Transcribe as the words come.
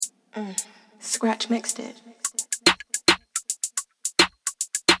Scratch mixed it.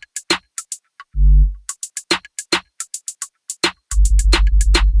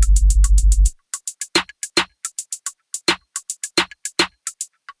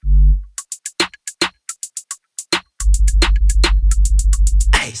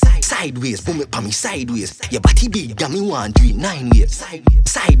 Sideways, boom it pa me sideways. Your body big, and me want do it 9 ways.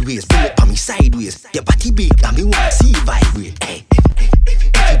 Sideways, boom it pa me sideways. Your body big, and me want see it vibrate. Hey,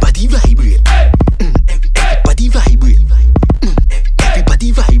 everybody vibrate. Everybody vibrate.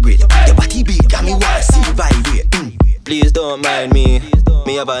 Everybody vibrate. Your body big, and me want see it vibrate. Please don't mind me.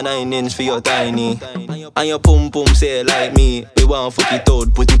 Me have a 9-inch for your tiny. And your pum pum say like me. We want fuck it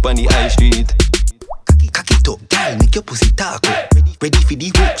out, put it on the high street. Cock it up, gal, make your pussy talk up. Ready for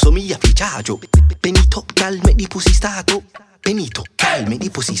the hook, so me have to charge up. Penny top, gal, make the pussy start up. Penny top, gal, make the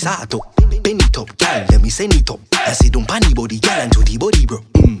pussy start up. Penny top, gal, let me send it up. I say don't pan the body, gal, and to the body, bro.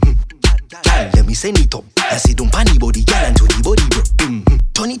 Gal, let me send it up. I say don't pan the body, gal, and to the body, bro.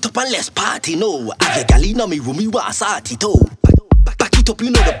 Turn it up and let's party, no. Have your gal in me room, me want start it, oh. Back it up, you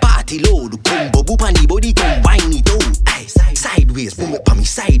know the party load. Come bubble pan the body, come wine it, oh. Sideways, boom it pa me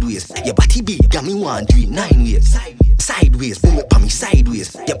sideways. Your body big, and me want do it 9 ways. Sideways, boom it pa me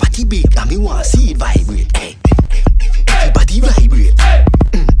sideways. Your body big, and me want see it vibrate. Hey, everybody vibrate.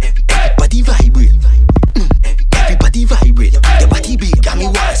 Everybody vibrate. Everybody vibrate. Your body big, and me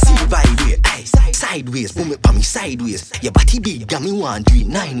want see it vibrate. Hey, sideways, boom it pa me sideways. Your body big, and me want do it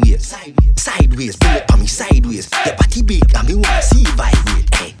 9 ways. Sideways, boom it pa me sideways. Your body big, and me want see it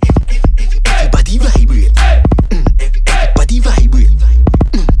vibrate. Hey, everybody vibrate. Everybody vibrate.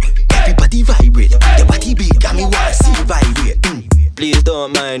 Everybody vibrate. Your body big, and me want see it vibrate. Please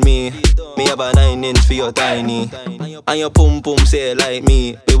don't mind me. Me have a 9-inch for your tiny. And your pum pum say like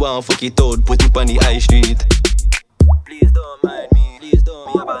me. We want fuck it out, put it on the high street. Please don't mind me. Please don't.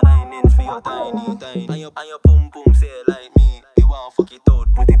 Me have a 9-inch for your tiny. And your pum pum say like